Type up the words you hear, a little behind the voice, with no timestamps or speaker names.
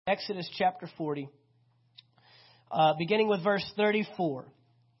Exodus chapter 40, beginning with verse 34.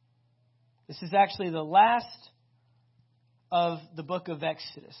 This is actually the last of the book of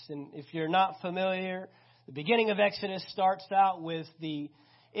Exodus. And if you're not familiar, the beginning of Exodus starts out with the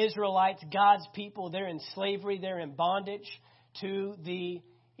Israelites, God's people. They're in slavery. They're in bondage to the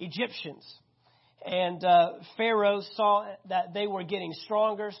Egyptians. And Pharaoh saw that they were getting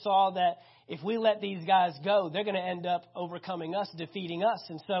stronger, saw that if we let these guys go, they're going to end up overcoming us, defeating us.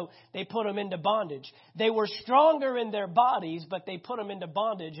 And so they put them into bondage. They were stronger in their bodies, but they put them into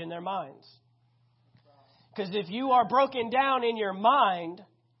bondage in their minds. Because if you are broken down in your mind,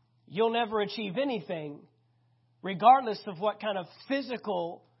 you'll never achieve anything, regardless of what kind of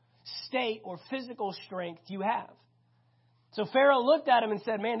physical state or physical strength you have. So Pharaoh looked at him and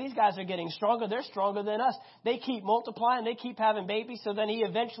said, man, these guys are getting stronger. They're stronger than us. They keep multiplying. They keep having babies. So then he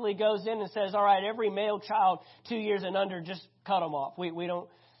eventually goes in and says, all right, every male child 2 years and under, just cut them off. We don't,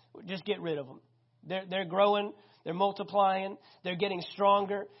 just get rid of them. They're growing. They're multiplying. They're getting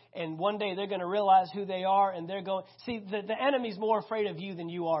stronger. And one day they're going to realize who they are. And they're going, see, the enemy's more afraid of you than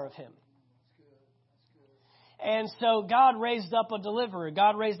you are of him. And so God raised up a deliverer.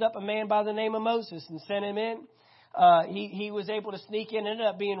 God raised up a man by the name of Moses and sent him in. He was able to sneak in, ended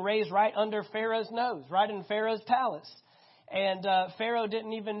up being raised right under Pharaoh's nose, right in Pharaoh's palace. And Pharaoh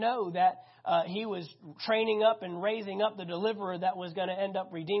didn't even know that he was training up and raising up the deliverer that was going to end up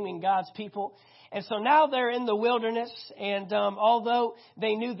redeeming God's people. And so now they're in the wilderness, and although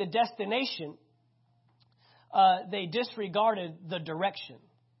they knew the destination, they disregarded the direction.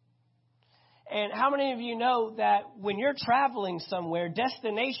 And how many of you know that when you're traveling somewhere,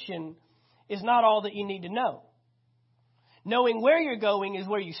 destination is not all that you need to know? Knowing where you're going is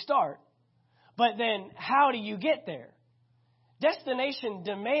where you start. But then how do you get there? Destination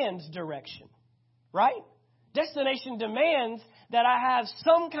demands direction, right? Destination demands that I have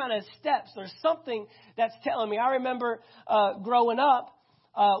some kind of steps or something that's telling me. I remember growing up,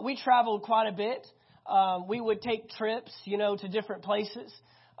 we traveled quite a bit. We would take trips, to different places,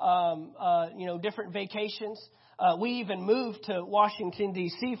 different vacations. We even moved to Washington,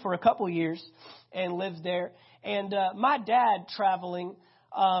 D.C. for a couple years and lived there. And my dad traveling,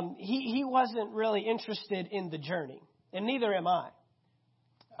 he wasn't really interested in the journey. And neither am I.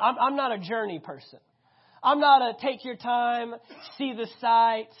 I'm not a journey person. I'm not a take your time, see the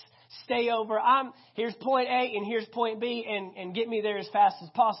sights, stay over. Here's point A and here's point B and get me there as fast as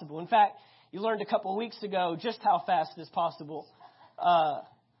possible. In fact, you learned a couple of weeks ago just how fast as possible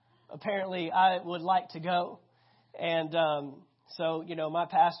apparently I would like to go. And so, my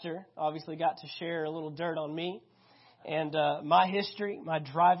pastor obviously got to share a little dirt on me and my history, my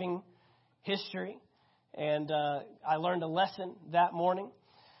driving history. And I learned a lesson that morning.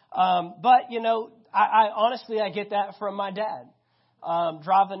 But, I honestly, I get that from my dad.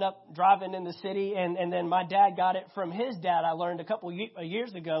 Driving in the city. And then my dad got it from his dad. I learned a couple of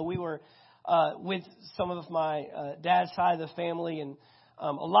years ago. We were with some of my dad's side of the family, and a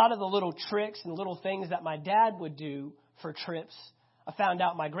lot of the little tricks and little things that my dad would do for trips, I found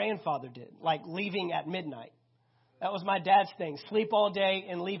out my grandfather did, like leaving at midnight. That was my dad's thing. Sleep all day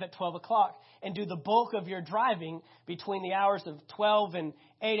and leave at 12 o'clock and do the bulk of your driving between the hours of 12 and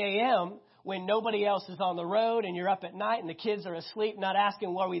 8 a.m. when nobody else is on the road and you're up at night and the kids are asleep, not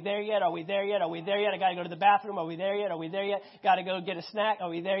asking, well, are we there yet? Are we there yet? Are we there yet? I got to go to the bathroom. Are we there yet? Are we there yet? Got to go get a snack. Are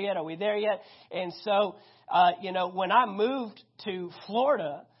we there yet? Are we there yet? And so, when I moved to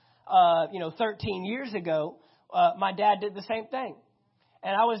Florida, 13 years ago, my dad did the same thing.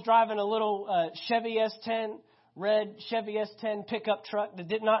 And I was driving a little Chevy S10, red Chevy S10 pickup truck that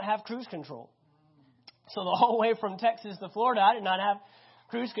did not have cruise control. So the whole way from Texas to Florida, I did not have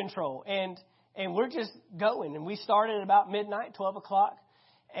cruise control. And we're just going. And we started at about midnight, 12 o'clock.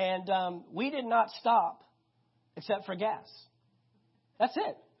 And we did not stop except for gas. That's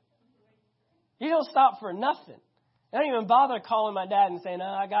it. You don't stop for nothing. I don't even bother calling my dad and saying,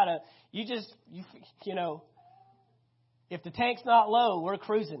 if the tank's not low, we're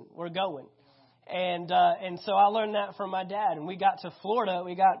cruising, we're going. And so I learned that from my dad. And we got to Florida.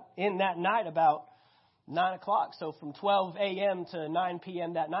 We got in that night about 9 o'clock. So from 12 a.m. to 9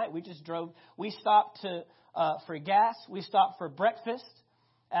 p.m. that night, we just drove. We stopped for gas. We stopped for breakfast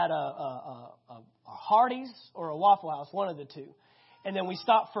at a Hardee's or a Waffle House, one of the two. And then we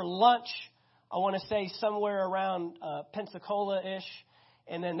stopped for lunch, I want to say somewhere around Pensacola-ish.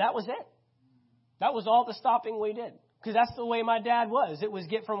 And then that was it. That was all the stopping we did. Because that's the way my dad was. It was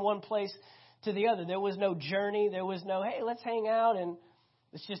get from one place to the other. There was no journey. There was no, hey, let's hang out and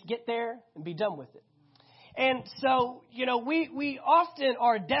let's just get there and be done with it. And so, we often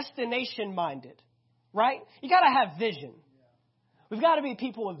are destination minded, right? You got to have vision. We've got to be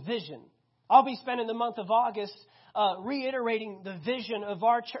people of vision. I'll be spending the month of August reiterating the vision of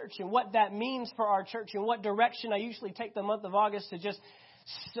our church and what that means for our church and what direction I usually take the month of August to just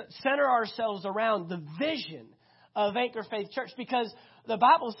center ourselves around the vision of Anchor Faith Church, because the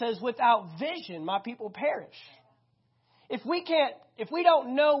Bible says without vision, my people perish. If we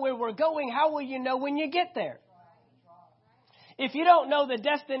don't know where we're going, how will you know when you get there? If you don't know the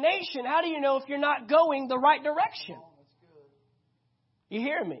destination, how do you know if you're not going the right direction? You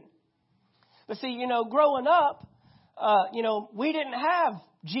hear me? But see, growing up, we didn't have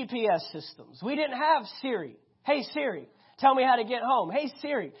GPS systems. We didn't have Siri. Hey, Siri, tell me how to get home. Hey,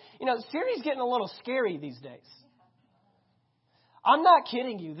 Siri. Siri's getting a little scary these days. I'm not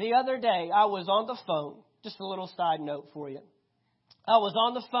kidding you. The other day, I was on the phone. Just a little side note for you. I was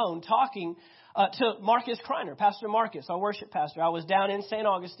on the phone talking to Marcus Kreiner, Pastor Marcus, our worship pastor. I was down in St.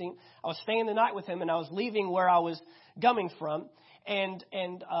 Augustine. I was staying the night with him, and I was leaving where I was coming from and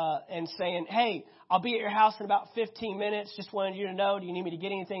saying, hey, I'll be at your house in about 15 minutes. Just wanted you to know, do you need me to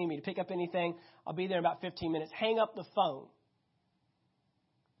get anything? Do you need me to pick up anything? I'll be there in about 15 minutes. Hang up the phone.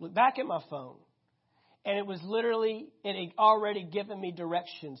 Look back at my phone. And it was literally, it had already given me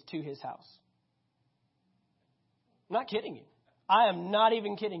directions to his house. I'm not kidding you. I am not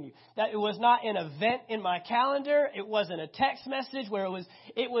even kidding you. That it was not an event in my calendar. It wasn't a text message where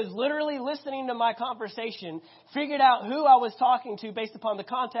it was literally listening to my conversation, figured out who I was talking to based upon the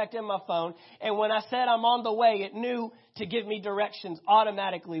contact in my phone. And when I said I'm on the way, it knew to give me directions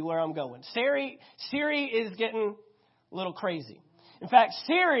automatically where I'm going. Siri is getting a little crazy. In fact,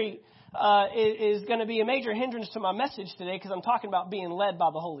 Siri is going to be a major hindrance to my message today because I'm talking about being led by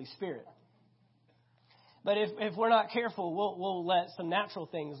the Holy Spirit. But if we're not careful, we'll let some natural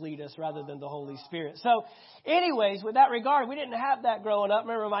things lead us rather than the Holy Spirit. So anyways, with that regard, we didn't have that growing up.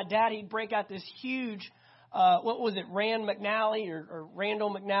 Remember my dad, he'd break out this huge, Rand McNally or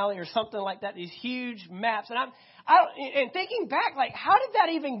Randall McNally or something like that, these huge maps. And thinking back, like, how did that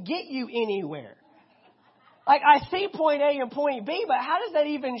even get you anywhere? Like, I see point A and point B, but how does that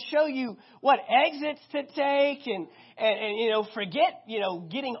even show you what exits to take and forget,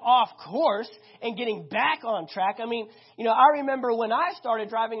 getting off course and getting back on track? I mean, I remember when I started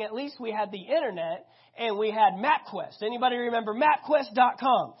driving, at least we had the internet and we had MapQuest. Anybody remember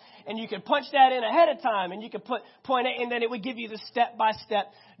MapQuest.com? And you could punch that in ahead of time and you could put point A and then it would give you the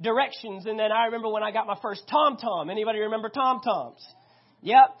step-by-step directions. And then I remember when I got my first TomTom. Anybody remember TomToms?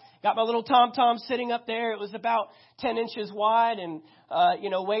 Yep. Got my little TomTom sitting up there. It was about 10 inches wide and,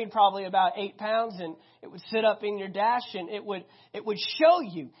 weighed probably about 8 pounds. And it would sit up in your dash and it would show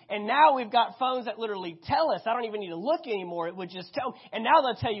you. And now we've got phones that literally tell us. I don't even need to look anymore. It would just tell. And now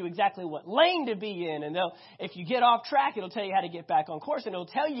they'll tell you exactly what lane to be in. And if you get off track, it'll tell you how to get back on course. And it'll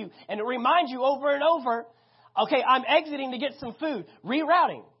tell you and it'll remind you over and over, okay, I'm exiting to get some food.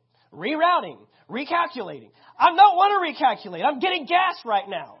 Rerouting, recalculating. I don't want to recalculate. I'm getting gas right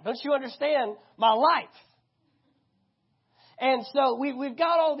now. Don't you understand my life? And so we've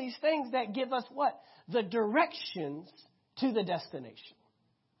got all these things that give us what? The directions to the destination.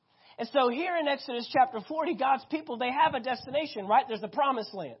 And so here in Exodus chapter 40, God's people, they have a destination, right? There's the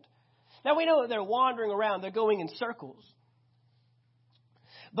promised land. Now we know that they're wandering around. They're going in circles.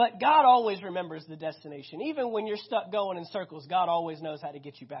 But God always remembers the destination. Even when you're stuck going in circles, God always knows how to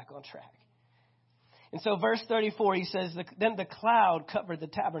get you back on track. And so verse 34, he says, then the cloud covered the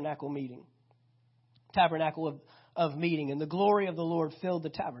tabernacle of meeting, and the glory of the Lord filled the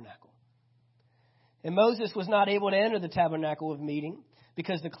tabernacle. And Moses was not able to enter the tabernacle of meeting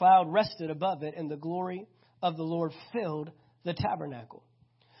because the cloud rested above it, and the glory of the Lord filled the tabernacle.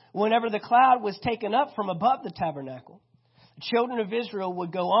 Whenever the cloud was taken up from above the tabernacle, the children of Israel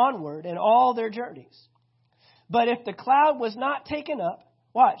would go onward in all their journeys. But if the cloud was not taken up,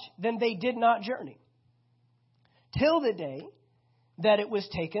 then they did not journey till the day that it was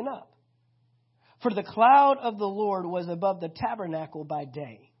taken up. For the cloud of the Lord was above the tabernacle by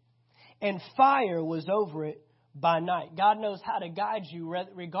day, and fire was over it by night. God knows how to guide you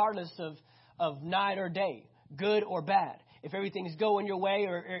regardless of night or day, good or bad. If everything's going your way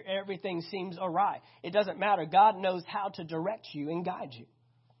or everything seems awry, it doesn't matter. God knows how to direct you and guide you.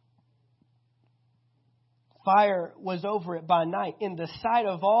 Fire was over it by night in the sight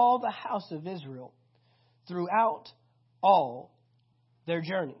of all the house of Israel throughout all their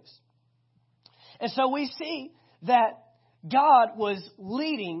journeys. And so we see that God was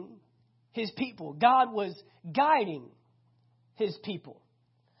leading his people. God was guiding his people.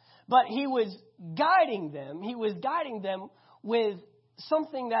 But he was guiding them. He was guiding them with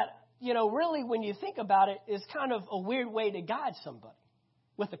something that, really when you think about it, is kind of a weird way to guide somebody,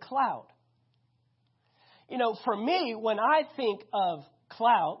 with a cloud. for me, when I think of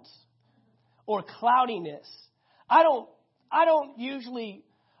clouds or cloudiness, I don't usually,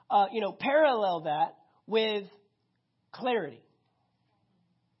 parallel that with clarity.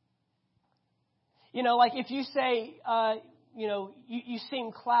 Like if you say, you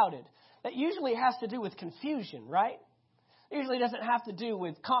seem clouded, that usually has to do with confusion, right? It usually doesn't have to do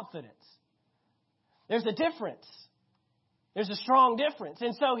with confidence. There's a difference. There's a strong difference.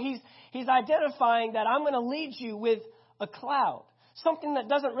 And so he's identifying that I'm going to lead you with a cloud, something that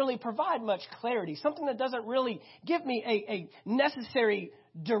doesn't really provide much clarity, something that doesn't really give me a necessary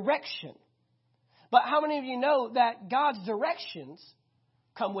direction. But how many of you know that God's directions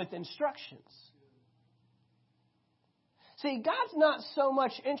come with instructions? See, God's not so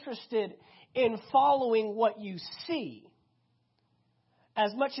much interested in following what you see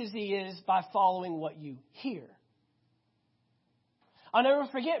as much as he is by following what you hear. I'll never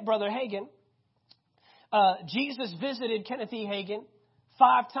forget Brother Hagin. Jesus visited Kenneth E. Hagin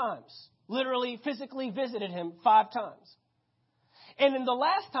 5 times. Literally, physically visited him 5 times. And in the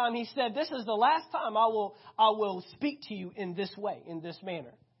last time, he said, this is the last time I will speak to you in this way, in this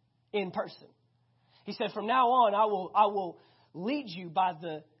manner, in person. He said, from now on, I will lead you by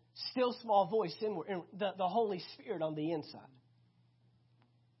the still small voice inward, and the Holy Spirit on the inside.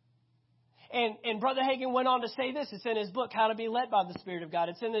 And Brother Hagin went on to say this. It's in his book, How to Be Led by the Spirit of God.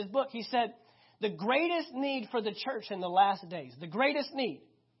 It's in his book. He said, the greatest need for the church in the last days, the greatest need,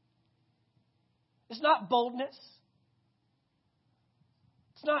 it's not boldness.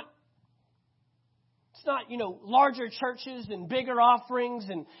 It's not, larger churches and bigger offerings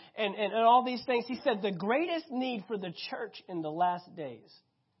and all these things. He said the greatest need for the church in the last days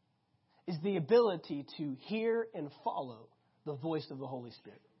is the ability to hear and follow the voice of the Holy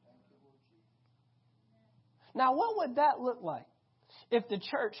Spirit. Now, what would that look like if the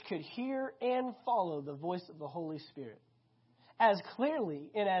church could hear and follow the voice of the Holy Spirit as clearly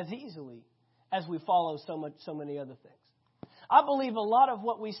and as easily as we follow so many other things? I believe a lot of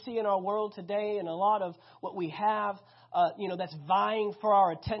what we see in our world today and a lot of what we have, that's vying for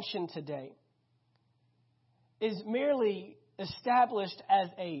our attention today is merely established as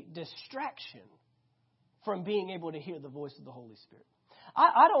a distraction from being able to hear the voice of the Holy Spirit.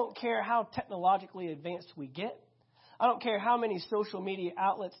 I don't care how technologically advanced we get. I don't care how many social media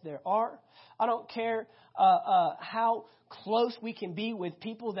outlets there are. I don't care how close we can be with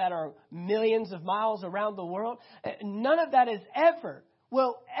people that are millions of miles around the world. None of that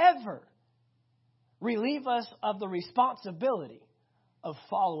will ever relieve us of the responsibility of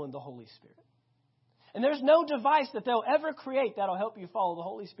following the Holy Spirit. And there's no device that they'll ever create that'll help you follow the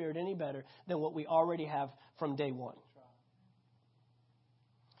Holy Spirit any better than what we already have from day one.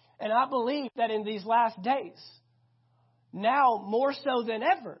 And I believe that in these last days, now more so than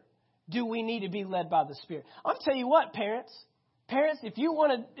ever, do we need to be led by the Spirit. I'll tell you what, parents, if you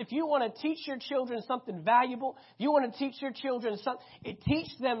want to teach your children something valuable, if you want to teach your children something, teach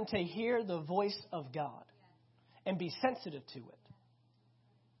them to hear the voice of God and be sensitive to it.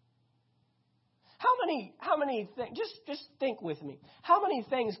 How many things? Just think with me. How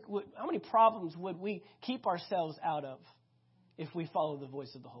many problems would we keep ourselves out of if we follow the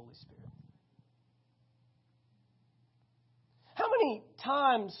voice of the Holy Spirit? How many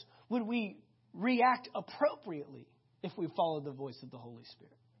times would we react appropriately if we follow the voice of the Holy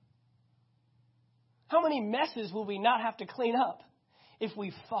Spirit? How many messes will we not have to clean up if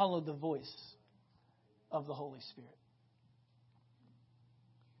we follow the voice of the Holy Spirit?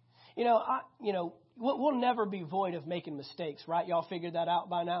 We'll never be void of making mistakes, right? Y'all figured that out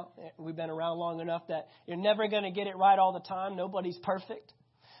by now? We've been around long enough that you're never going to get it right all the time. Nobody's perfect.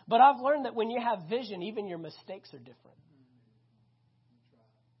 But I've learned that when you have vision, even your mistakes are different.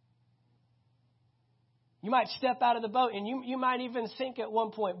 You might step out of the boat and you might even sink at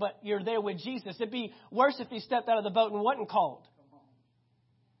one point, but you're there with Jesus. It'd be worse if you stepped out of the boat and wasn't called.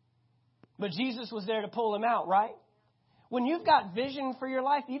 But Jesus was there to pull him out, right? When you've got vision for your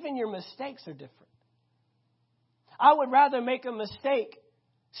life, even your mistakes are different. I would rather make a mistake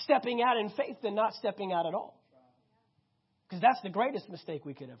stepping out in faith than not stepping out at all. Because that's the greatest mistake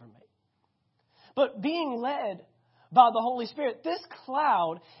we could ever make. But being led by the Holy Spirit, this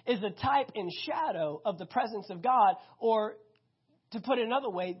cloud is a type and shadow of the presence of God, or to put it another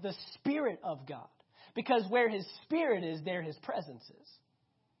way, the Spirit of God. Because where His Spirit is, there His presence is.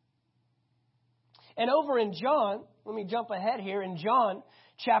 And over in John, let me jump ahead here, in John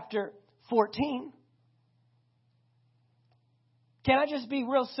chapter 14. Can I just be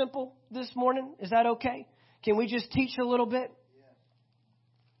real simple this morning? Is that okay? Can we just teach a little bit?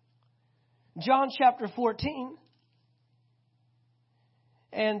 John chapter 14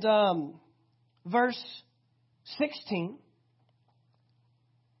 and verse 16,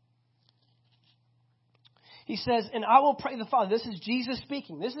 he says, and I will pray the Father. This is Jesus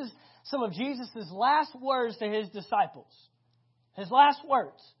speaking. This is some of Jesus' last words to his disciples. His last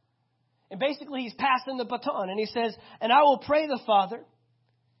words. And basically he's passing the baton. And he says, and I will pray the Father,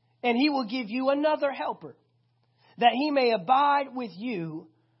 and he will give you another helper, that he may abide with you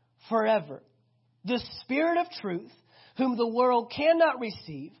forever. The Spirit of truth, whom the world cannot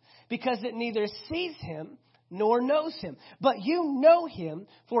receive, because it neither sees him nor knows him. But you know him,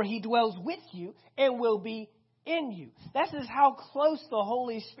 for he dwells with you and will be in you. This is how close the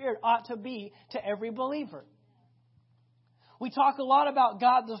Holy Spirit ought to be to every believer. We talk a lot about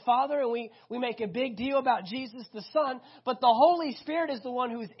God the Father, and we make a big deal about Jesus the Son, but the Holy Spirit is the one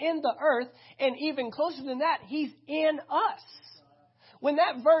who's in the earth, and even closer than that, he's in us. When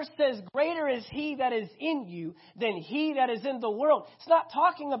that verse says, greater is he that is in you than he that is in the world, it's not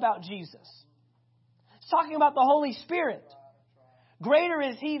talking about Jesus. It's talking about the Holy Spirit. Greater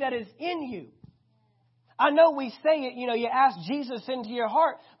is he that is in you. I know we say it, you ask Jesus into your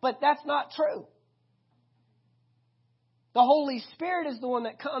heart, but that's not true. The Holy Spirit is the one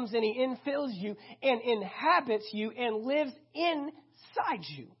that comes and he infills you and inhabits you and lives inside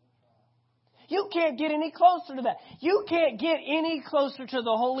you. You can't get any closer to that. You can't get any closer to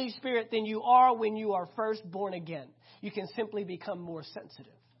the Holy Spirit than you are when you are first born again. You can simply become more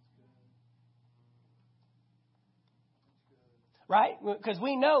sensitive. Right? Because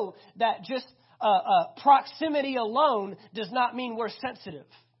we know that just proximity alone does not mean we're sensitive.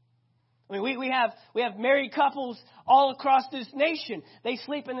 I mean, we have married couples all across this nation. They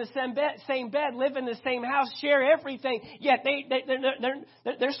sleep in the same bed, live in the same house, share everything. Yet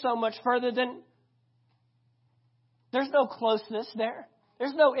they're so much further than. There's no closeness there.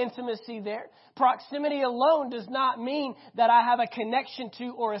 There's no intimacy there. Proximity alone does not mean that I have a connection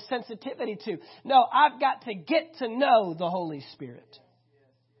to or a sensitivity to. No, I've got to get to know the Holy Spirit.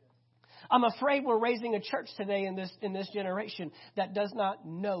 I'm afraid we're raising a church today in this generation that does not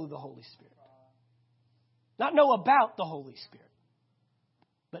know the Holy Spirit. Not know about the Holy Spirit,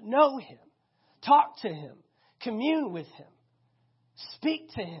 but know him. Talk to him. Commune with him. Speak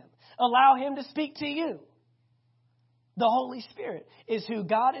to him. Allow him to speak to you. The Holy Spirit is who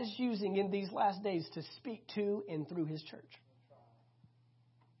God is using in these last days to speak to and through his church.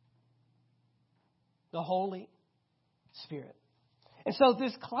 The Holy Spirit. And so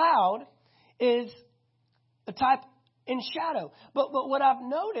this cloud is a type in shadow. But what I've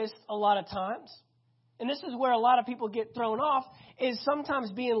noticed a lot of times, and this is where a lot of people get thrown off, is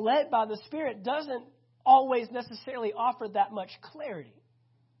sometimes being led by the Spirit doesn't always necessarily offer that much clarity.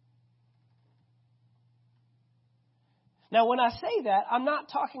 Now, when I say that, I'm not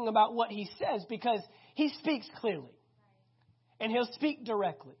talking about what he says, because he speaks clearly. And he'll speak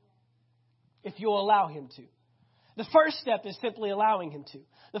directly if you'll allow him to. The first step is simply allowing him to.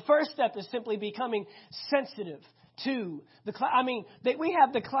 The first step is simply becoming sensitive to the cloud. I mean, we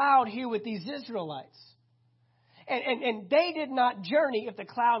have the cloud here with these Israelites. And they did not journey if the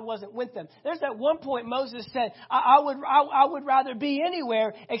cloud wasn't with them. There's that one point Moses said, I would rather be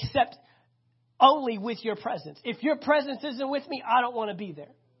anywhere except only with your presence. If your presence isn't with me, I don't want to be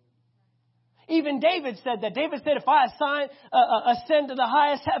there. Even David said that. David said, if I ascend to the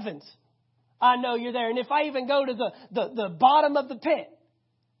highest heavens, I know you're there. And if I even go to the bottom of the pit,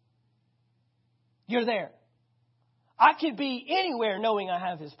 you're there. I could be anywhere knowing I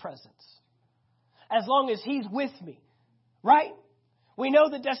have his presence. As long as he's with me. Right? We know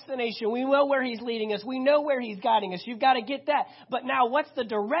the destination. We know where he's leading us. We know where he's guiding us. You've got to get that. But now what's the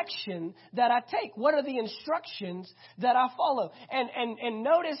direction that I take? What are the instructions that I follow? And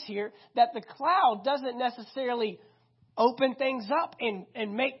notice here that the cloud doesn't necessarily open things up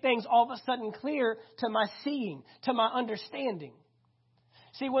and make things all of a sudden clear to my seeing, to my understanding.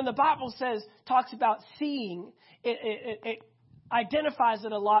 See, when the Bible talks about seeing, it identifies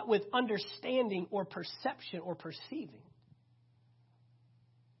it a lot with understanding or perception or perceiving.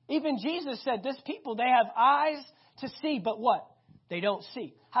 Even Jesus said, this people, they have eyes to see, but what? They don't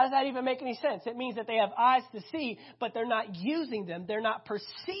see. How does that even make any sense? It means that they have eyes to see, but they're not using them. They're not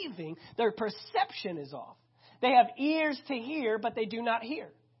perceiving. Their perception is off. They have ears to hear, but they do not hear.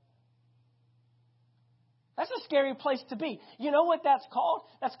 That's a scary place to be. You know what that's called?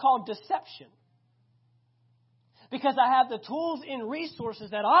 That's called deception. Because I have the tools and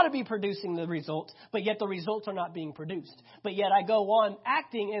resources that ought to be producing the results, but yet the results are not being produced. But yet I go on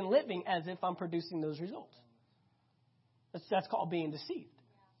acting and living as if I'm producing those results. That's called being deceived.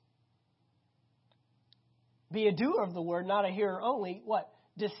 Be a doer of the word, not a hearer only. What?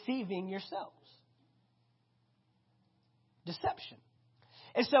 Deceiving yourselves. Deception.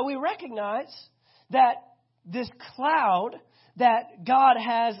 And so we recognize that this cloud that God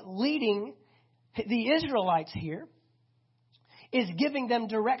has leading the Israelites here is giving them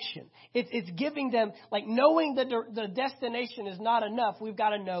direction. It's giving them, like, knowing the destination is not enough. We've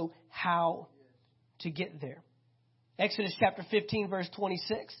got to know how to get there. Exodus chapter 15, verse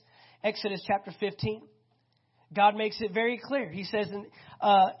 26. Exodus chapter 15. God makes it very clear. He says,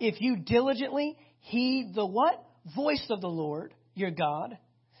 if you diligently heed the what? Voice of the Lord, your God,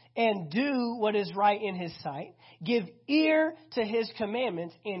 and do what is right in his sight, give ear to his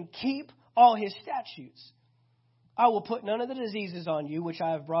commandments, and keep all his statutes, I will put none of the diseases on you which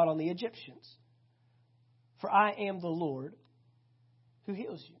I have brought on the Egyptians. For I am the Lord who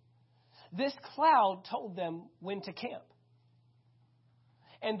heals you. This cloud told them when to camp.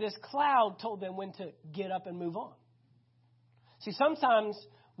 And this cloud told them when to get up and move on. See, sometimes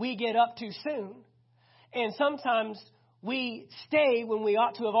we get up too soon. And sometimes we stay when we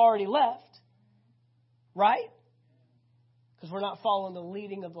ought to have already left. Right? Because we're not following the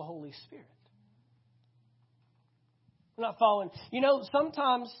leading of the Holy Spirit. We're not following. You know,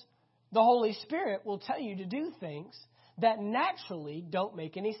 sometimes the Holy Spirit will tell you to do things that naturally don't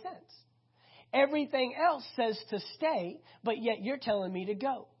make any sense. Everything else says to stay, but yet you're telling me to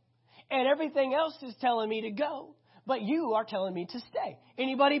go. And everything else is telling me to go, but you are telling me to stay.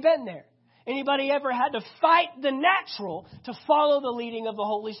 Anybody been there? Anybody ever had to fight the natural to follow the leading of the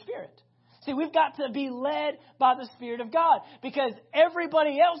Holy Spirit? See, we've got to be led by the Spirit of God, because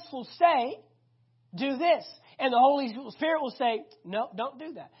everybody else will say, do this. And the Holy Spirit will say, no, don't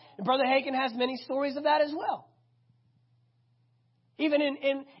do that. And Brother Hagin has many stories of that as well. Even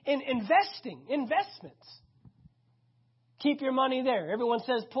in investments. Keep your money there. Everyone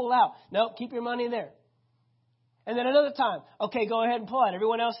says pull out. No, keep your money there. And then another time, okay, go ahead and pull out.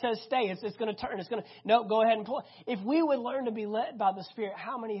 Everyone else says stay. It's going to turn. No, go ahead and pull. If we would learn to be led by the Spirit,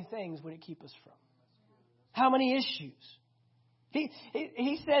 how many things would it keep us from? How many issues?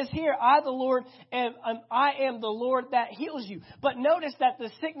 He says here, I am the Lord that heals you. But notice that the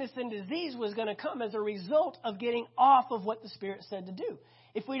sickness and disease was going to come as a result of getting off of what the Spirit said to do.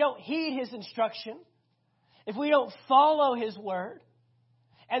 If we don't heed his instruction, if we don't follow his word,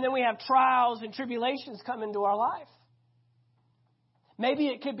 and then we have trials and tribulations come into our life, maybe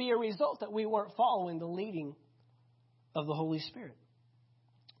it could be a result that we weren't following the leading of the Holy Spirit.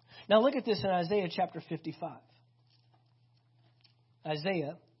 Now look at this in Isaiah chapter 55.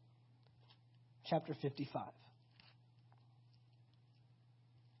 Isaiah chapter 55.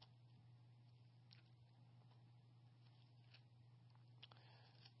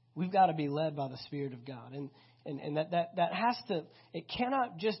 We've got to be led by the Spirit of God. And that has to, it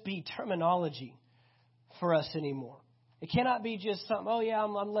cannot just be terminology for us anymore. It cannot be just something, oh yeah,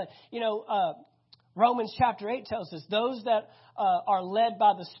 I'm led. You know, Romans chapter 8 tells us those that are led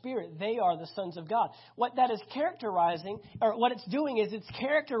by the Spirit, they are the sons of God. What that is characterizing, or what it's doing is it's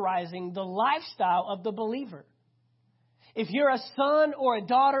characterizing the lifestyle of the believer. If you're a son or a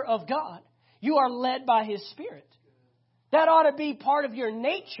daughter of God, you are led by his Spirit. That ought to be part of your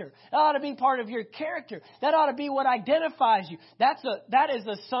nature. That ought to be part of your character. That ought to be what identifies you. That is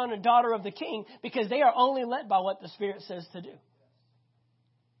a son and daughter of the King, because they are only led by what the Spirit says to do.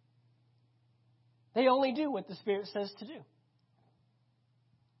 They only do what the Spirit says to do.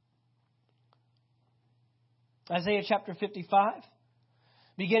 Isaiah chapter 55,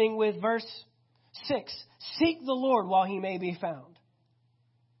 beginning with verse 6. Seek the Lord while he may be found.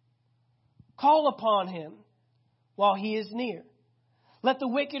 Call upon him while he is near. Let the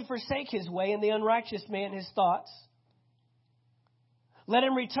wicked forsake his way, and the unrighteous man his thoughts. Let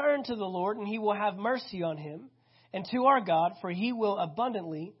him return to the Lord, and he will have mercy on him, and to our God, for he will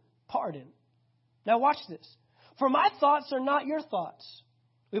abundantly pardon. Now watch this. For my thoughts are not your thoughts.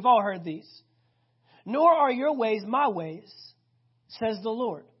 We've all heard these. Nor are your ways my ways, says the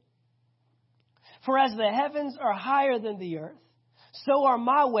Lord. For as the heavens are higher than the earth, so are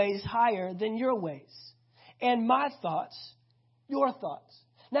my ways higher than your ways, and my thoughts your thoughts.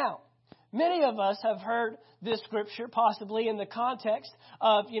 Now, many of us have heard this scripture possibly in the context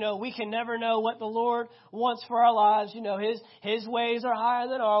of, we can never know what the Lord wants for our lives. His ways are higher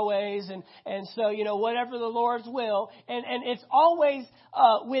than our ways. And so, whatever the Lord's will. And it's always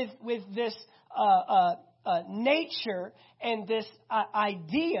with this nature and this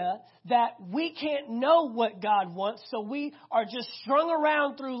idea that we can't know what God wants. So we are just strung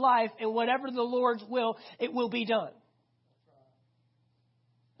around through life, and whatever the Lord's will, it will be done.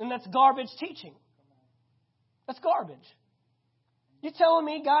 And that's garbage teaching. That's garbage. You're telling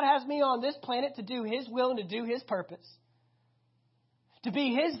me God has me on this planet to do his will and to do his purpose, to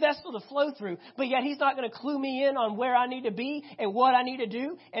be his vessel to flow through, but yet he's not going to clue me in on where I need to be and what I need to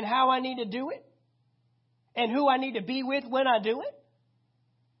do and how I need to do it? and who I need to be with when I do it?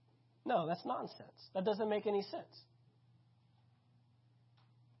 No, that's nonsense. That doesn't make any sense.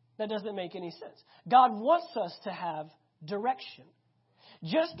 That doesn't make any sense. God wants us to have direction.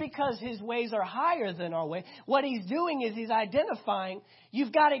 Just because his ways are higher than our way, what he's doing is he's identifying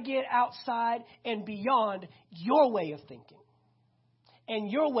you've got to get outside and beyond your way of thinking and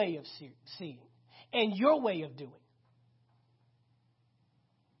your way of seeing and your way of doing.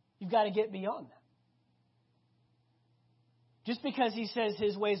 You've got to get beyond that. Just because he says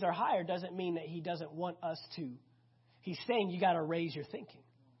his ways are higher doesn't mean that he doesn't want us to. He's saying you got to raise your thinking,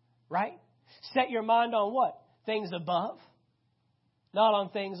 right? Set your mind on what? Things above. Not on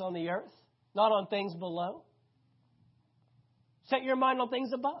things on the earth. Not on things below. Set your mind on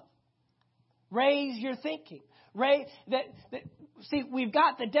things above. Raise your thinking. See, we've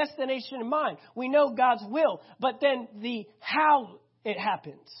got the destination in mind. We know God's will. But then the how it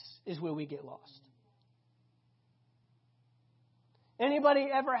happens is where we get lost. Anybody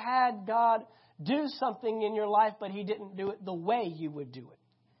ever had God do something in your life, but he didn't do it the way you would do it?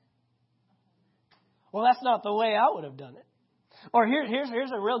 Well, that's not the way I would have done it. Or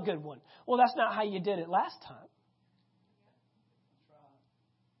here's a real good one. Well, that's not how you did it last time.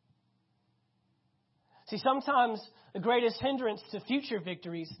 See, sometimes the greatest hindrance to future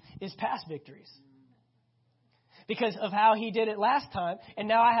victories is past victories. Because of how he did it last time, and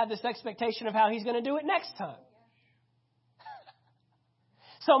now I have this expectation of how he's going to do it next time.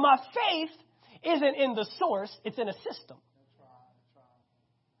 So my faith isn't in the source, it's in a system.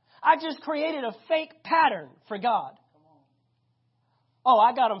 I just created a fake pattern for God. Oh,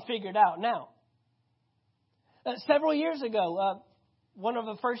 I got them figured out now. Several years ago, one of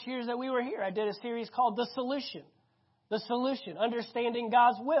the first years that we were here, I did a series called The Solution. The Solution, Understanding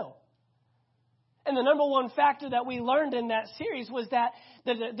God's Will. And the number one factor that we learned in that series was that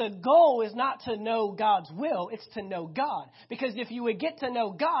the goal is not to know God's will, it's to know God. Because if you would get to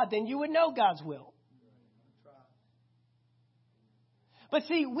know God, then you would know God's will. But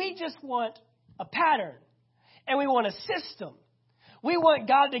see, we just want a pattern, and we want a system. We want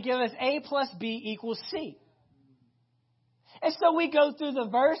God to give us A plus B equals C. And so we go through the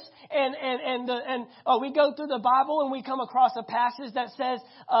verse and we go through the Bible and we come across a passage that says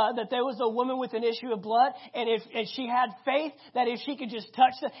that there was a woman with an issue of blood, and she had faith that if she could just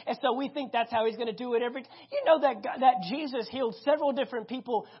touch it, and so we think that's how he's going to do it every time. You know that Jesus healed several different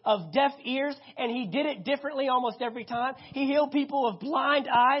people of deaf ears, and he did it differently almost every time. He healed people of blind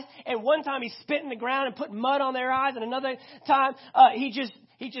eyes, and one time he spit in the ground and put mud on their eyes, and another time he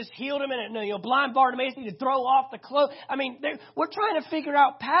just healed them, and blind Bartimaeus needed to throw off the cloak. I mean, we're trying to figure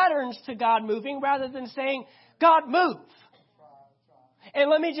out patterns to God moving rather than saying, God, move.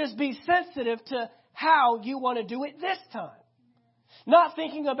 And let me just be sensitive to how you want to do it this time. Not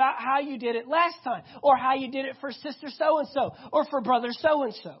thinking about how you did it last time, or how you did it for sister so-and-so, or for brother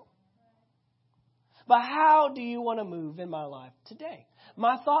so-and-so. But how do you want to move in my life today?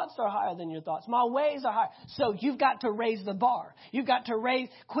 My thoughts are higher than your thoughts. My ways are higher. So you've got to raise the bar. You've got to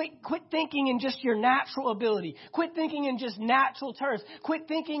quit thinking in just your natural ability. Quit thinking in just natural terms. Quit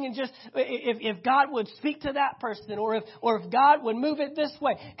thinking in just if God would speak to that person, or if God would move it this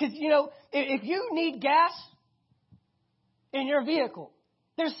way. Because, if you need gas in your vehicle,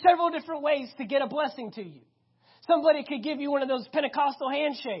 there's several different ways to get a blessing to you. Somebody could give you one of those Pentecostal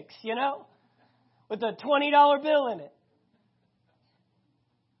handshakes, with a $20 bill in it.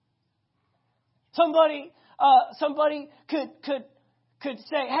 Somebody could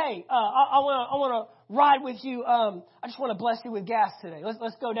say, hey, I want to ride with you. I just want to bless you with gas today.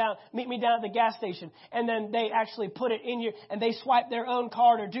 Let's go down, meet me down at the gas station. And then they actually put it in and they swipe their own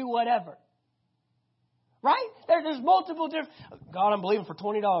card or do whatever. Right? There's multiple different, God, I'm believing for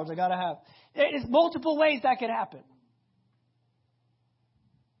 $20 I got to have. There's multiple ways that could happen.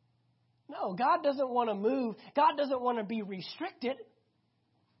 No, God doesn't want to move. God doesn't want to be restricted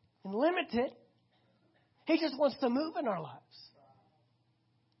and limited. He just wants to move in our lives.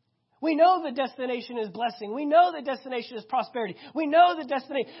 We know the destination is blessing. We know the destination is prosperity. We know the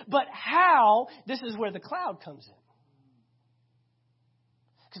destination. But how? This is where the cloud comes in.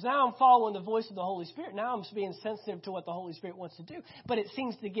 Because now I'm following the voice of the Holy Spirit. Now I'm being sensitive to what the Holy Spirit wants to do. But it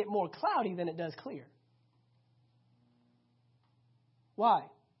seems to get more cloudy than it does clear. Why?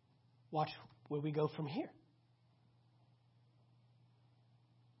 Watch where we go from here.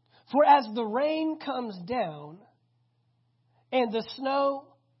 For as the rain comes down and the snow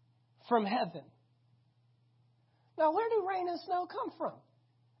from heaven. Now, where do rain and snow come from?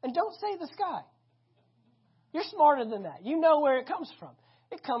 And don't say the sky. You're smarter than that. You know where it comes from.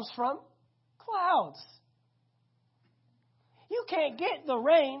 It comes from clouds. You can't get the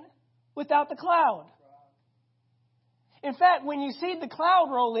rain without the cloud. In fact, when you see the cloud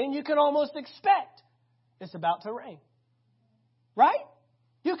roll in, you can almost expect it's about to rain. Right?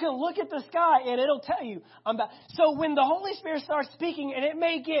 You can look at the sky and it'll tell you. So when the Holy Spirit starts speaking, and it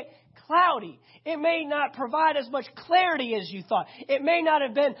may get cloudy, it may not provide as much clarity as you thought. It may not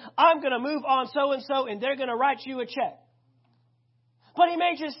have been, I'm going to move on so-and-so and they're going to write you a check. But He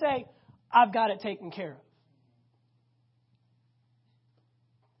may just say, I've got it taken care of.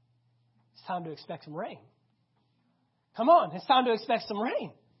 It's time to expect some rain. Come on, it's time to expect some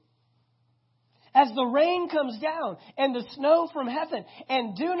rain. As the rain comes down and the snow from heaven,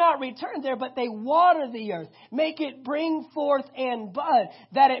 and do not return there, but they water the earth, make it bring forth and bud,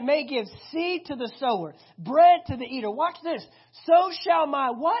 that it may give seed to the sower, bread to the eater. Watch this. So shall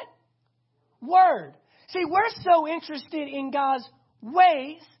my what? Word. See, we're so interested in God's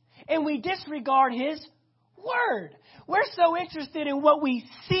ways, and we disregard His word. We're so interested in what we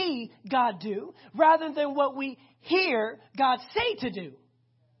see God do, rather than what we hear God say to do.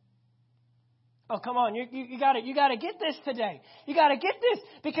 Oh, come on. You got to get this today. You got to get this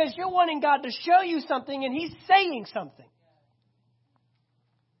because you're wanting God to show you something and He's saying something.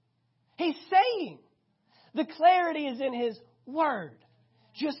 He's saying. The clarity is in His word.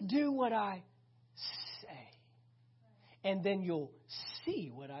 Just do what I say. And then you'll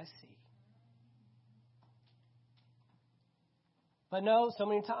see what I see. But no, so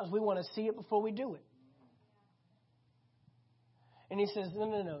many times we want to see it before we do it. And He says,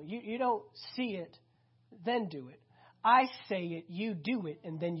 no. You don't see it, then do it. I say it, you do it,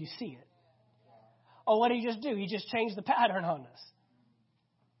 and then you see it. Oh, what did He just do? He just changed the pattern on us.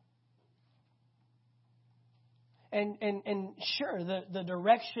 And sure, the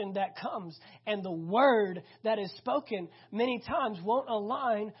direction that comes and the word that is spoken many times won't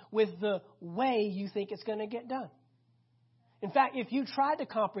align with the way you think it's going to get done. In fact, if you tried to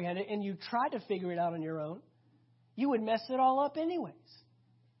comprehend it and you tried to figure it out on your own, you would mess it all up anyways.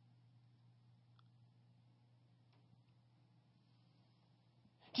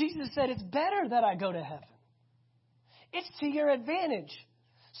 Jesus said, it's better that I go to heaven. It's to your advantage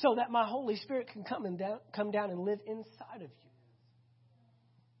so that my Holy Spirit can come down and live inside of you.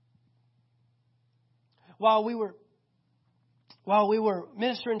 While we were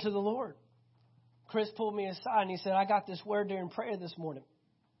ministering to the Lord, Chris pulled me aside and he said, I got this word during prayer this morning.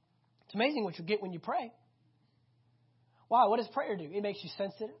 It's amazing what you get when you pray. Why? What does prayer do? It makes you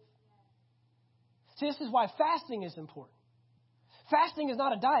sensitive. See, this is why fasting is important. Fasting is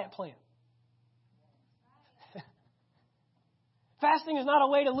not a diet plan. Fasting is not a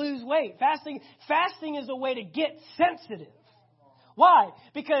way to lose weight. Fasting is a way to get sensitive. Why?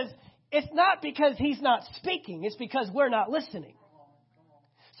 Because it's not because He's not speaking. It's because we're not listening.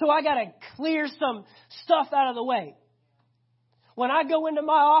 So I got to clear some stuff out of the way. When I go into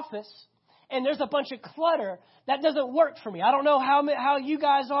my office and there's a bunch of clutter, that doesn't work for me. I don't know how you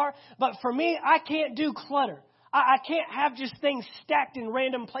guys are, but for me, I can't do clutter. I can't have just things stacked in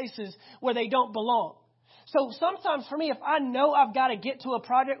random places where they don't belong. So sometimes for me, if I know I've got to get to a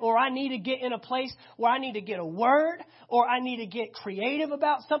project or I need to get in a place where I need to get a word or I need to get creative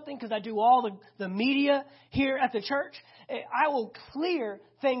about something because I do all the media here at the church, I will clear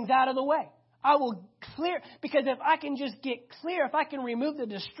things out of the way. I will clear, because if I can just get clear, if I can remove the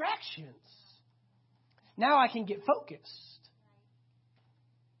distractions, now I can get focused.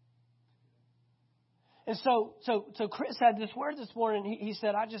 And so Chris had this word this morning. He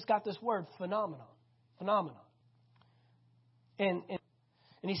said, I just got this word, phenomenon. And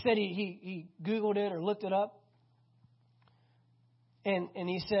he said he Googled it or looked it up. And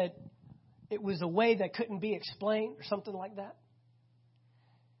he said it was a way that couldn't be explained or something like that.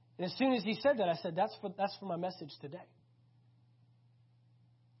 And as soon as he said that, I said, that's for my message today.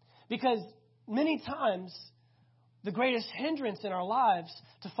 Because many times the greatest hindrance in our lives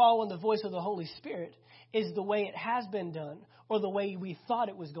to following the voice of the Holy Spirit is the way it has been done or the way we thought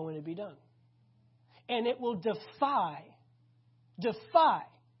it was going to be done. And it will defy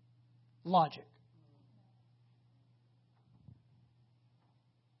logic.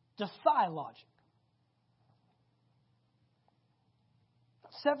 Defy logic.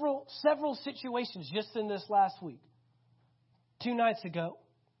 Several situations just in this last week. 2 nights ago,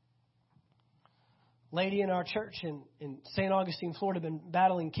 lady in our church in St. Augustine, Florida, been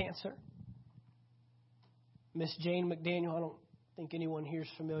battling cancer. Miss Jane McDaniel, I don't think anyone here is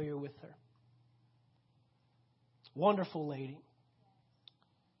familiar with her. Wonderful lady.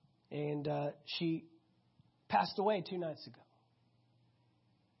 And she passed away 2 nights ago.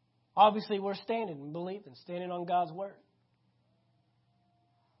 Obviously, we're standing and believing, standing on God's word.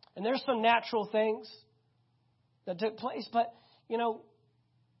 And there's some natural things that took place, but,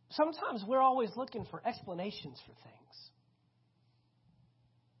 sometimes we're always looking for explanations for things.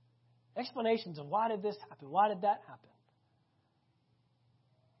 Explanations of why did this happen? Why did that happen?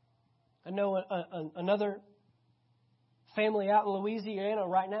 I know another family out in Louisiana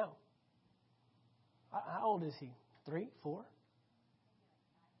right now. How old is he? 3, 4?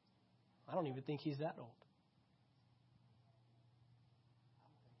 I don't even think he's that old.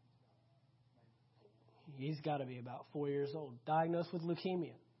 He's got to be about 4 years old, diagnosed with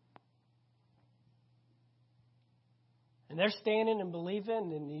leukemia. And they're standing and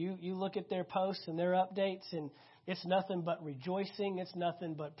believing, and you look at their posts and their updates, and it's nothing but rejoicing. It's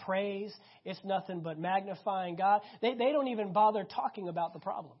nothing but praise. It's nothing but magnifying God. They don't even bother talking about the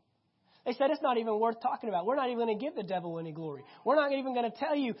problem. They said it's not even worth talking about. We're not even going to give the devil any glory. We're not even going to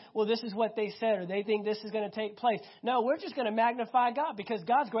tell you, well, this is what they said, or they think this is going to take place. No, we're just going to magnify God because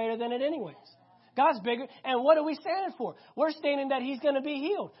God's greater than it anyways. God's bigger. And what are we standing for? We're standing that he's going to be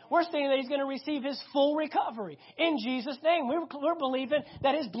healed. We're standing that he's going to receive his full recovery. In Jesus' name, we're believing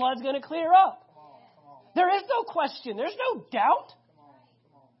that his blood's going to clear up. There is no question. There's no doubt.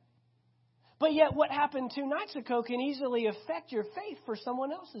 But yet what happened 2 nights ago can easily affect your faith for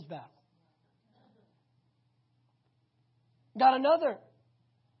someone else's battle. Got another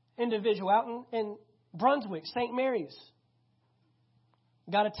individual out in Brunswick, St. Mary's.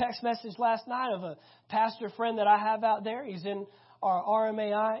 Got a text message last night of a pastor friend that I have out there. He's in our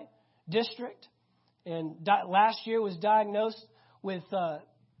RMAI district. And last year was diagnosed with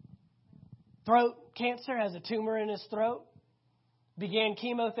throat cancer, has a tumor in his throat. Began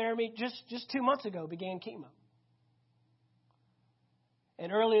chemotherapy just 2 months ago, began chemo.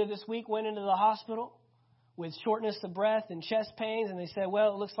 And earlier this week went into the hospital with shortness of breath and chest pains. And they said,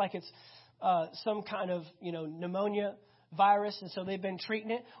 well, it looks like it's some kind of, pneumonia virus. And so they've been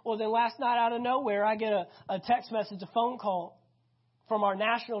treating it. Well, then last night out of nowhere, I get a text message, a phone call from our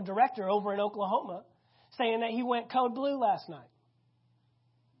national director over in Oklahoma saying that he went code blue last night.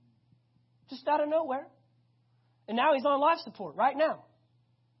 Just out of nowhere. And now he's on life support right now.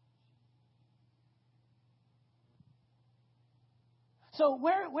 So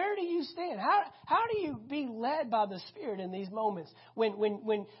where do you stand? How do you be led by the Spirit in these moments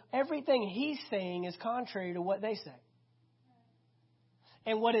when everything he's saying is contrary to what they say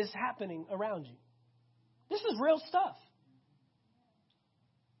and what is happening around you? This is real stuff.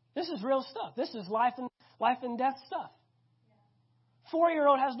 This is real stuff. This is life and death stuff.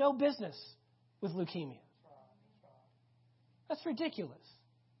 4-year-old has no business with leukemia. That's ridiculous.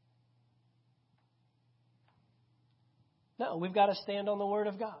 No, we've got to stand on the Word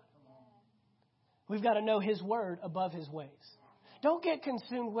of God. We've got to know His Word above His ways. Don't get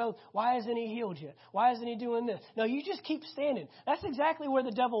consumed, well, why hasn't He healed yet? Why isn't He doing this? No, you just keep standing. That's exactly where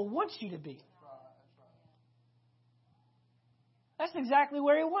the devil wants you to be. That's exactly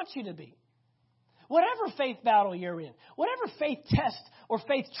where he wants you to be. Whatever faith battle you're in, whatever faith test or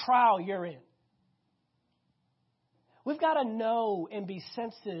faith trial you're in, we've got to know and be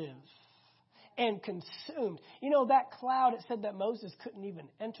sensitive and consumed. That cloud, it said that Moses couldn't even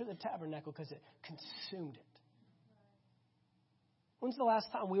enter the tabernacle because it consumed it. When's the last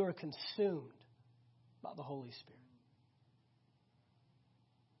time we were consumed by the Holy Spirit?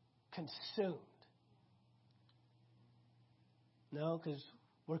 Consumed. No, because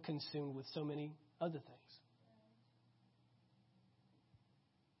we're consumed with so many other things.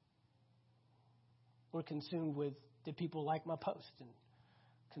 We're consumed with, did people like my post? And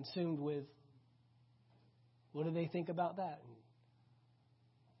consumed with, what do they think about that? And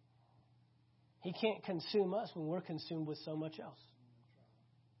He can't consume us when we're consumed with so much else.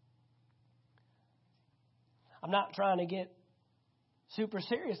 I'm not trying to get super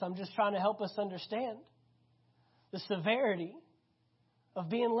serious. I'm just trying to help us understand the severity of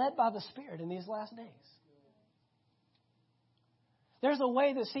being led by the Spirit in these last days. There's a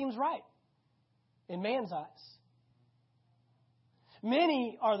way that seems right in man's eyes.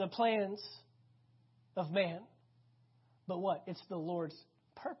 Many are the plans of man, but what? It's the Lord's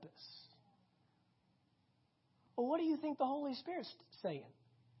purpose. Well, what do you think the Holy Spirit's saying?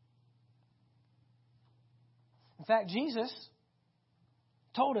 In fact, Jesus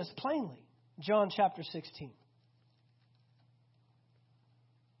told us plainly, John chapter 16.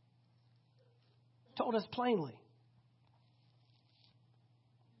 Told us plainly.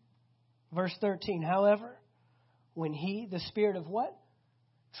 Verse 13, however, when He, the Spirit of what?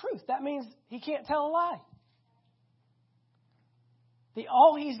 Truth. That means He can't tell a lie.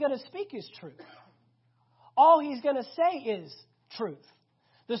 All He's going to speak is truth. All He's going to say is truth.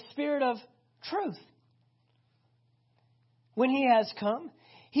 The Spirit of truth. When He has come,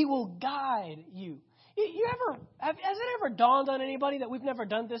 He will guide you. Has it ever dawned on anybody that we've never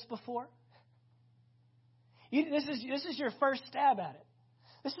done this before? This is your first stab at it.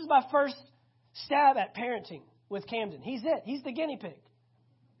 This is my first stab at parenting with Camden. He's it. He's the guinea pig.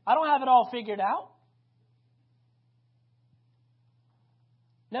 I don't have it all figured out.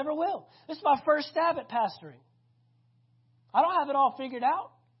 Never will. This is my first stab at pastoring. I don't have it all figured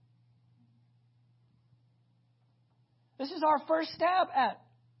out. This is our first stab at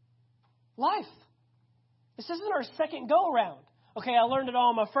life. This isn't our second go-around. Okay, I learned it all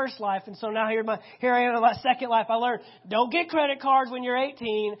in my first life, and so now here I am in my second life. I learned, don't get credit cards when you're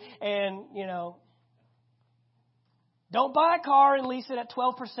 18, and, don't buy a car and lease it at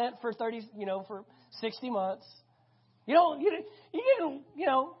 12% for 60 months. We're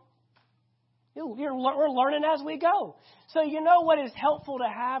learning as we go. So you know what is helpful to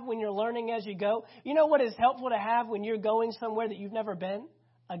have when you're learning as you go? You know what is helpful to have when you're going somewhere that you've never been?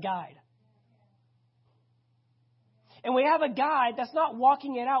 A guide. And we have a guide that's not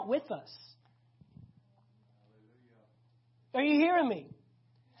walking it out with us. Are you hearing me?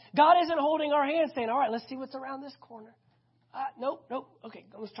 God isn't holding our hand saying, all right, let's see what's around this corner. Nope. Okay,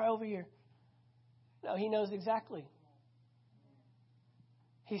 let's try over here. No, He knows exactly.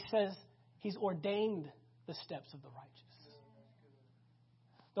 He says He's ordained the steps of the righteous.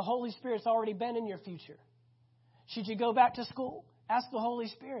 The Holy Spirit's already been in your future. Should you go back to school? Ask the Holy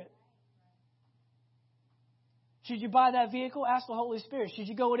Spirit. Should you buy that vehicle? Ask the Holy Spirit. Should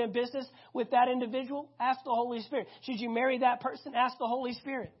you go into business with that individual? Ask the Holy Spirit. Should you marry that person? Ask the Holy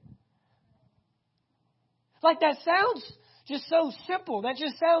Spirit. Like that sounds just so simple. That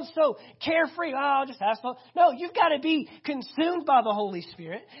just sounds so carefree. I'll just ask. No, you've got to be consumed by the Holy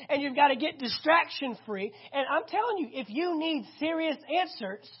Spirit, and you've got to get distraction free. And I'm telling you, if you need serious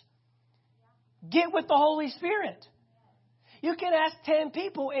answers, get with the Holy Spirit. You can ask 10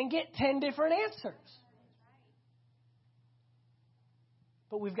 people and get 10 different answers.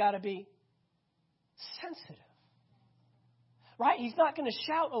 But we've got to be sensitive. Right? He's not going to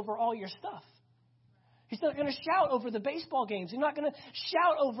shout over all your stuff. He's not going to shout over the baseball games. He's not going to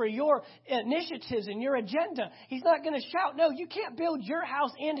shout over your initiatives and your agenda. He's not going to shout. No, you can't build your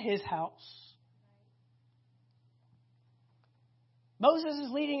house in His house. Moses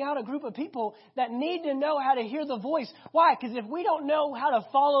is leading out a group of people that need to know how to hear the voice. Why? Because if we don't know how to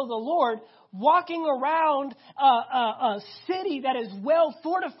follow the Lord, walking around a city that is well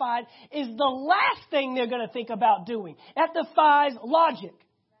fortified is the last thing they're going to think about doing. That defies logic.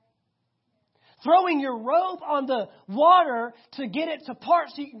 Throwing your robe on the water to get it to part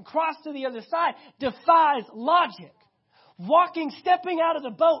so you can cross to the other side defies logic. Stepping out of the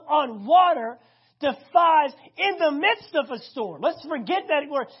boat on water defies in the midst of a storm. Let's forget that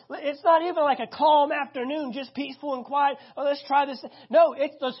it's not even like a calm afternoon, just peaceful and quiet. Oh, let's try this. No,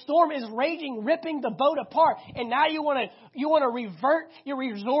 the storm is raging, ripping the boat apart. And now you want to revert. You're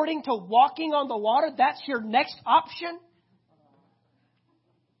resorting to walking on the water. That's your next option.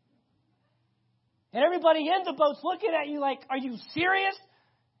 And everybody in the boat's looking at you like, are you serious?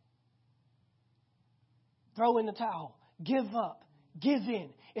 Throw in the towel. Give up. Give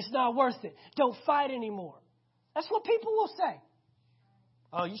in. It's not worth it. Don't fight anymore. That's what people will say.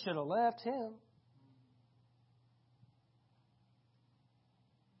 Oh, you should have left him.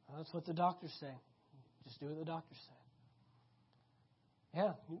 Well, that's what the doctors say. Just do what the doctors say.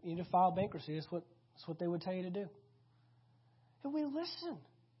 Yeah, you need to file bankruptcy. That's what they would tell you to do. And we listen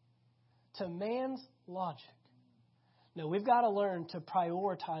to man's logic. No, we've got to learn to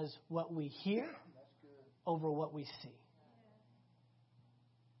prioritize what we hear over what we see.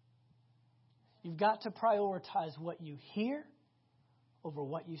 You've got to prioritize what you hear over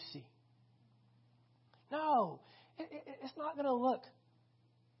what you see. No, it's not going to look.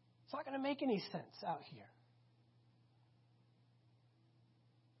 It's not going to make any sense out here.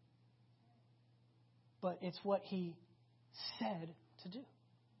 But it's what He said to do.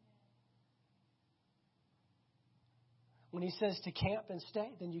 When He says to camp and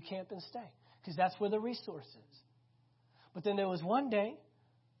stay, then you camp and stay. Because that's where the resource is. But then there was one day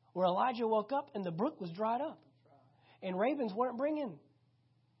where Elijah woke up and the brook was dried up. And ravens weren't bringing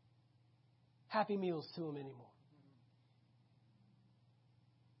happy meals to him anymore.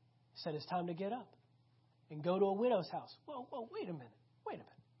 He said, it's time to get up and go to a widow's house. Whoa, wait a minute.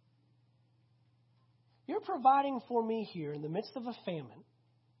 You're providing for me here in the midst of a famine,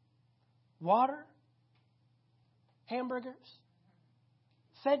 water, hamburgers,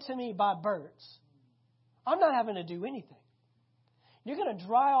 fed to me by birds. I'm not having to do anything. You're going to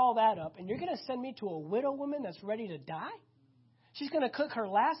dry all that up, and you're going to send me to a widow woman that's ready to die? She's going to cook her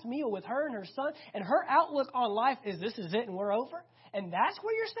last meal with her and her son, and her outlook on life is this is it and we're over? And that's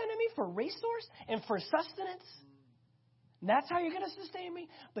where you're sending me for resource and for sustenance? And that's how you're going to sustain me?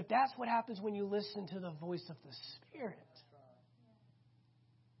 But that's what happens when you listen to the voice of the Spirit.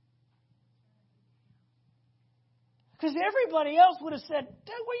 Because everybody else would have said,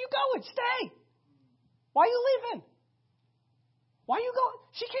 "Dude, where you going? Stay. Why are you leaving? Why are you going?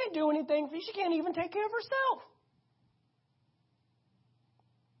 She can't do anything for you. She can't even take care of herself."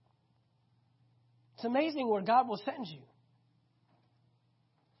 It's amazing where God will send you.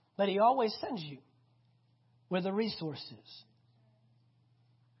 But He always sends you where the resource is.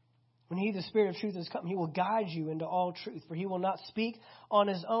 When He, the Spirit of truth, has come, He will guide you into all truth, for He will not speak on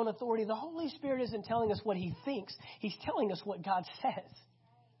His own authority. The Holy Spirit isn't telling us what He thinks. He's telling us what God says.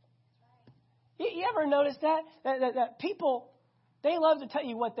 You ever notice that people, they love to tell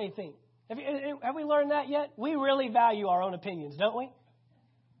you what they think? Have we learned that yet? We really value our own opinions, don't we?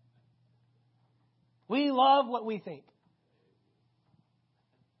 We love what we think.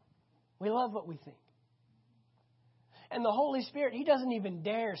 We love what we think. And the Holy Spirit, He doesn't even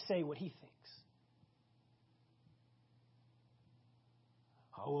dare say what He thinks.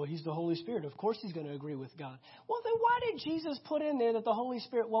 Oh, well, He's the Holy Spirit. Of course He's going to agree with God. Well, then why did Jesus put in there that the Holy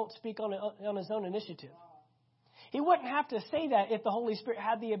Spirit won't speak on His own initiative? He wouldn't have to say that if the Holy Spirit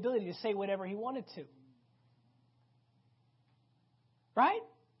had the ability to say whatever He wanted to. Right?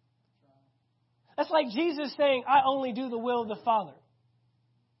 That's like Jesus saying, "I only do the will of the Father.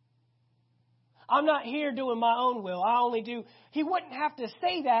 I'm not here doing my own will. I only do." He wouldn't have to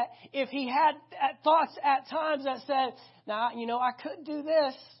say that if He had thoughts at times that said, "Now, I could do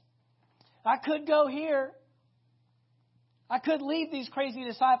this. I could go here. I could leave these crazy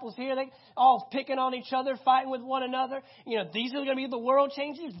disciples here. They all picking on each other, fighting with one another. These are going to be the world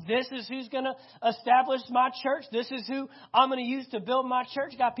changers. This is who's going to establish my church. This is who I'm going to use to build my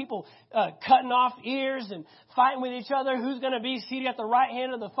church." Got people cutting off ears and fighting with each other. Who's going to be seated at the right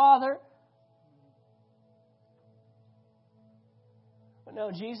hand of the Father? But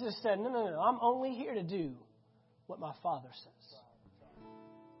no, Jesus said, no, I'm only here to do what my Father says.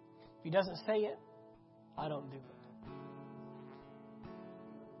 If He doesn't say it, I don't do it.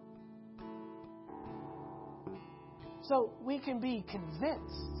 So we can be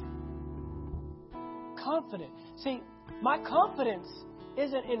convinced, confident. See, my confidence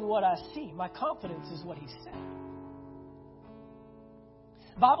isn't in what I see. My confidence is what He said.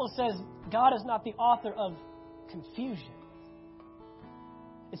 The Bible says God is not the author of confusion.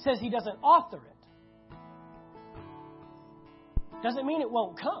 It says He doesn't author it. Doesn't mean it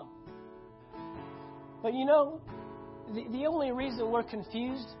won't come. But the only reason we're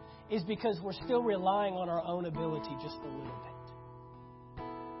confused is because we're still relying on our own ability just a little bit.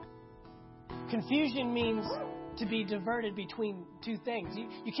 Confusion means to be diverted between two things.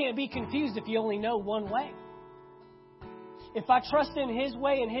 You can't be confused if you only know one way. If I trust in His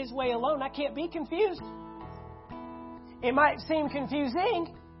way and His way alone, I can't be confused. It might seem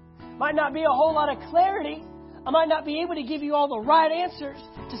confusing, might not be a whole lot of clarity. I might not be able to give you all the right answers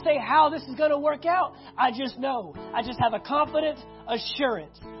to say how this is going to work out. I just know. I just have a confident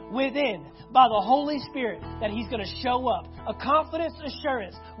assurance within by the Holy Spirit that He's going to show up. A confidence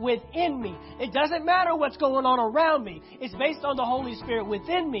assurance within me. It doesn't matter what's going on around me. It's based on the Holy Spirit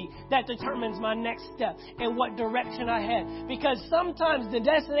within me that determines my next step and what direction I head. Because sometimes the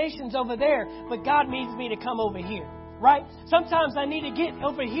destination's over there, but God needs me to come over here. Right? Sometimes I need to get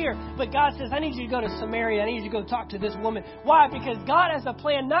over here, but God says, I need you to go to Samaria. I need you to go talk to this woman. Why? Because God has a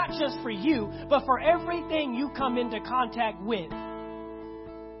plan not just for you, but for everything you come into contact with.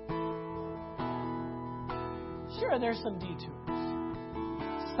 Sure, there's some detours,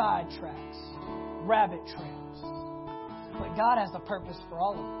 side tracks, rabbit trails, but God has a purpose for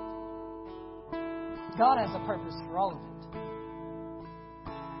all of it. God has a purpose for all of it.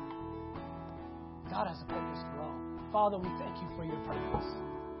 God has a purpose for all of it. Father, we thank You for Your purpose.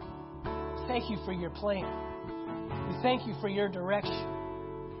 Thank You for Your plan. We thank You for Your direction.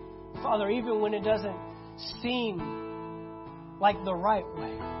 Father, even when it doesn't seem like the right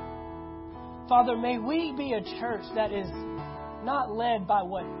way. Father, may we be a church that is not led by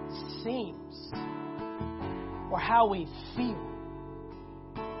what seems or how we feel.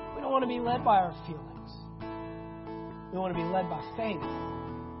 We don't want to be led by our feelings. We want to be led by faith.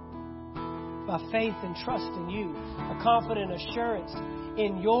 By faith and trust in You, a confident assurance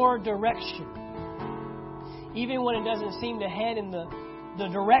in Your direction. Even when it doesn't seem to head in the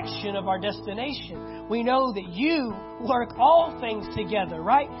direction of our destination, we know that You work all things together,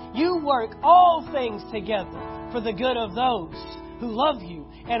 right? You work all things together for the good of those who love You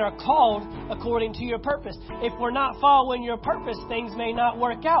and are called according to Your purpose. If we're not following Your purpose, things may not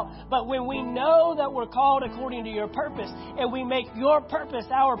work out. But when we know that we're called according to Your purpose and we make Your purpose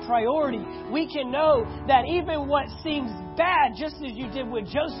our priority, we can know that even what seems bad, just as You did with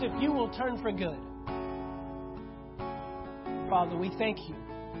Joseph, You will turn for good. Father, we thank You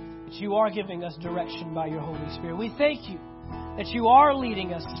that you are giving us direction by your Holy Spirit. We thank you that you are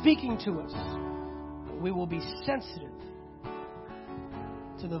leading us, speaking to us. We will be sensitive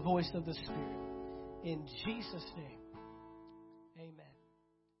to the voice of the Spirit. In Jesus' name, amen.